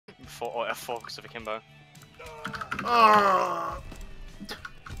or F4 because of a Kimbo. Oh!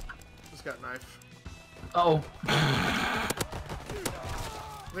 Just got knife. Uh-oh.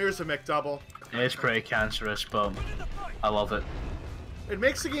 There's a McDouble. It's pretty cancerous, but I love it. It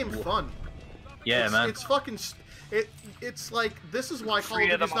makes the game fun. Yeah, man. It's fucking... It's like, this is why Call of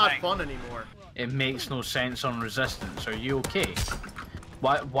Duty's not fun anymore. It makes no sense on Resistance. Are you okay?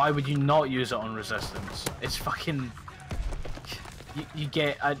 Why would you not use it on Resistance? It's fucking... You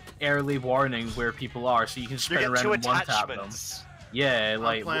get an early warning where people are, so you can spin around and one-tap them. Yeah,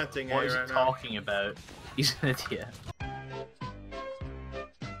 like, what is he talking about? He's an idiot.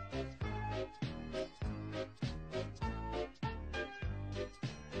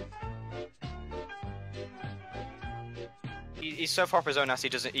 He's so far up his own ass. He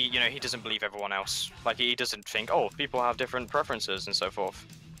doesn't, he doesn't believe everyone else. Like he doesn't think, oh, people have different preferences and so forth.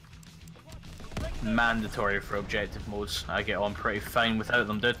 Mandatory for objective modes. I get on pretty fine without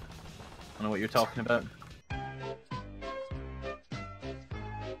them, dude. I know what you're talking about.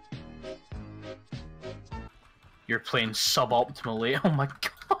 You're playing suboptimally. Oh my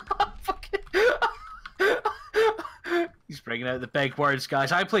god! He's bringing out the big words,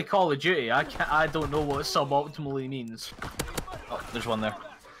 guys. I play Call of Duty. I don't know what suboptimally means. Oh, there's one there.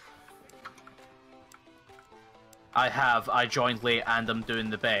 I joined late and I'm doing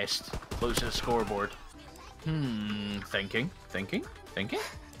the best. Close to the scoreboard. Thinking.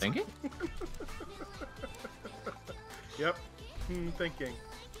 Yep. Thinking.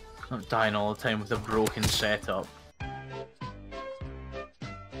 I'm dying all the time with a broken setup.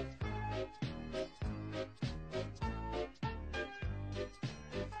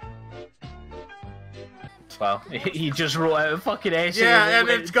 Wow, he just wrote out a fucking essay. Yeah, and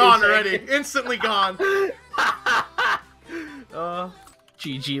it's gone already. Instantly gone.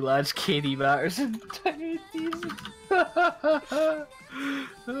 GG lads, KD matters in 2018.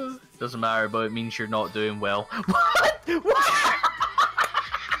 Doesn't matter, but it means you're not doing well. What? What?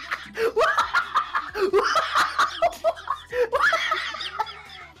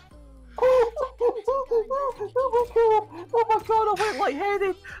 Oh my god, I went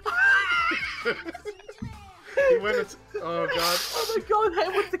lightheaded! He went oh god. Oh my god,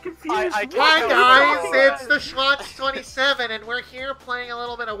 hit with the confusion! Hi guys, it's the Schwartz 27 and we're here playing a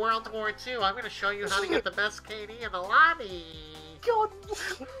little bit of World War II. I'm going to show you how to get the best KD in the lobby. God,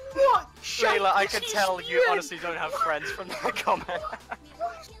 what? Shayla, I can tell you honestly don't have friends from that comment.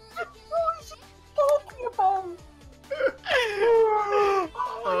 What is he talking about?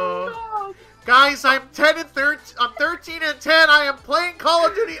 Oh guys, I'm 13 and 10. I am playing Call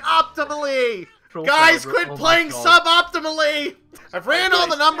of Duty optimally. Guys, quit playing suboptimally! I've ran all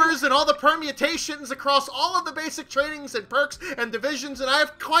the numbers and all the permutations across all of the basic trainings and perks and divisions, and I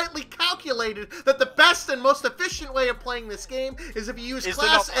have quietly calculated that the best and most efficient way of playing this game is if you use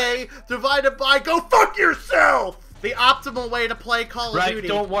Class A divided by go fuck yourself! The optimal way to play Call of Duty. Right,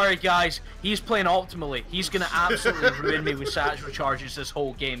 don't worry guys, he's playing optimally. He's gonna absolutely ruin me with satchel charges this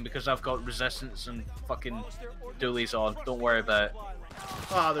whole game because I've got resistance and fucking dualies on. Don't worry about it.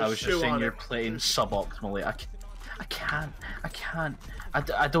 Oh, I was just saying you're playing suboptimally. I can't.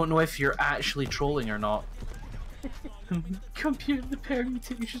 I don't know if you're actually trolling or not. Compute the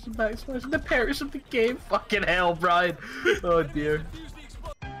permutations and maximizing the pairs of the game. Fucking hell, Brian. Oh dear.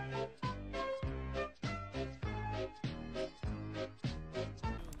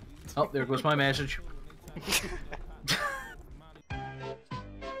 Oh, there goes my message.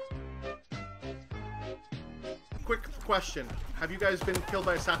 Quick question. Have you guys been killed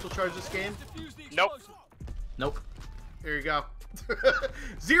by a satchel charge this game? Nope. Nope. Here you go.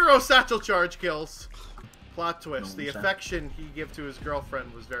 0 satchel charge kills. Plot twist. The affection he gave to his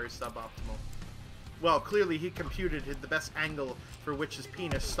girlfriend was very suboptimal. Well, clearly he computed the best angle for which his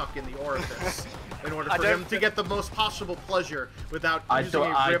penis stuck in the orifice in order for him to get the most possible pleasure without using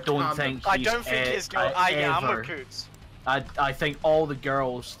a ripped condom. I don't think his girl... I'm a coot. I think all the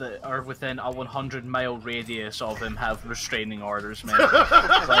girls that are within a 100-mile radius of him have restraining orders, man.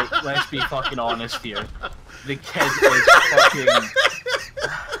 Like, let's be fucking honest here. The kid is fucking...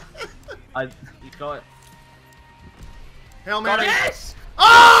 He's got it. Hail Mary. Yes!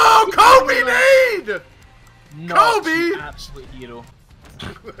 Oh, Kobe made! Kobe! Absolute hero.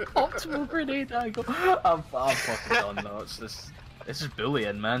 Optimal grenade angle. I'm fucking done though. This is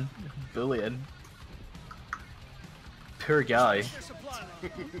bullying, man. Bullying. Poor guy.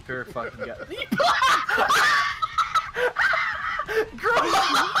 Poor fucking guy.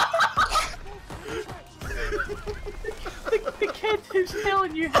 the kid who's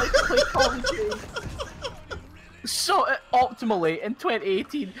telling you how to play Call of Duty so optimally in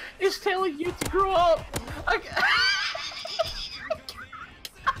 2018 is telling you to grow up.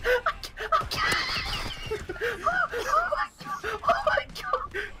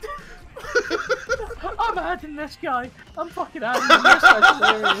 this guy. I'm fucking out of here. That's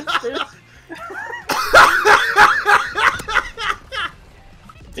hilarious, dude.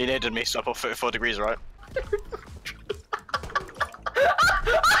 He needed me up off 34 degrees, right?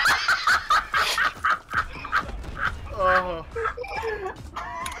 Oh.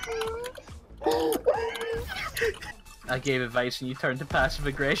 I gave advice and you turned to passive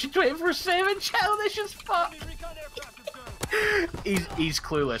aggression 24/7. Childish as fuck. He's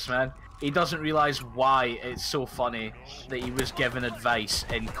clueless, man. He doesn't realize why it's so funny that he was given advice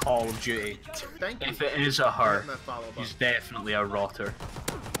in Call of Duty. Thank you. If it is a her, Follow-up. he's definitely a rotter.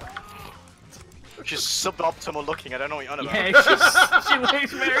 Which is suboptimal looking, I don't know what you're on about. Yeah, she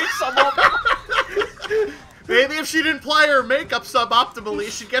looks very suboptimal. Maybe if she didn't apply her makeup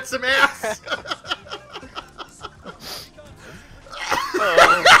suboptimally, she'd get some ass.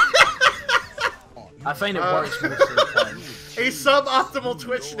 I find it works most of the time. A suboptimal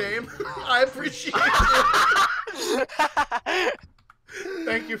Twitch name. I appreciate it.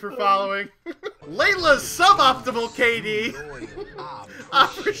 Thank you for following. Layla's suboptimal KD. I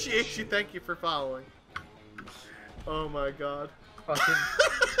appreciate you. Thank you for following. Oh my god. Fucking,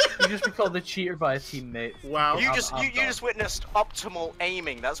 you just be called a cheater by a teammate. Wow. You just witnessed optimal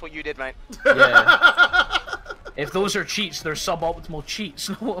aiming. That's what you did, mate. Yeah. If those are cheats, they're suboptimal cheats.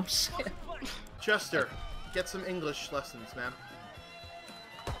 Know what I'm saying? Chester, get some English lessons, man.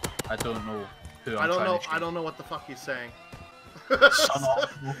 I don't know who I don't know. to cheat. I don't know what the fuck he's saying.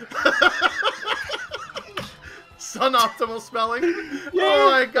 Suboptimal. Suboptimal spelling? Yeah,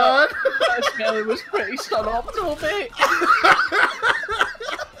 oh my god! That spelling was pretty suboptimal, mate.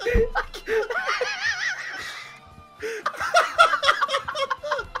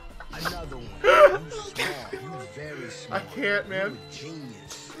 Another one. You smart. You very smart. I can't, man.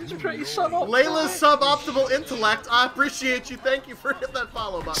 Genius. It's pretty suboptimal. Layla's suboptimal intellect. I appreciate you. Thank you for hitting that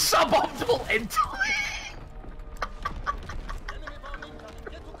follow button. Suboptimal intellect.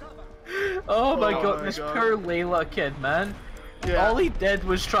 Oh my god, this poor Layla kid, man. Yeah. All he did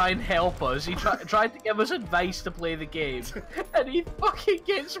was try and help us. He tried to give us advice to play the game, and he fucking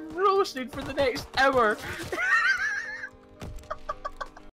gets roasted for the next hour.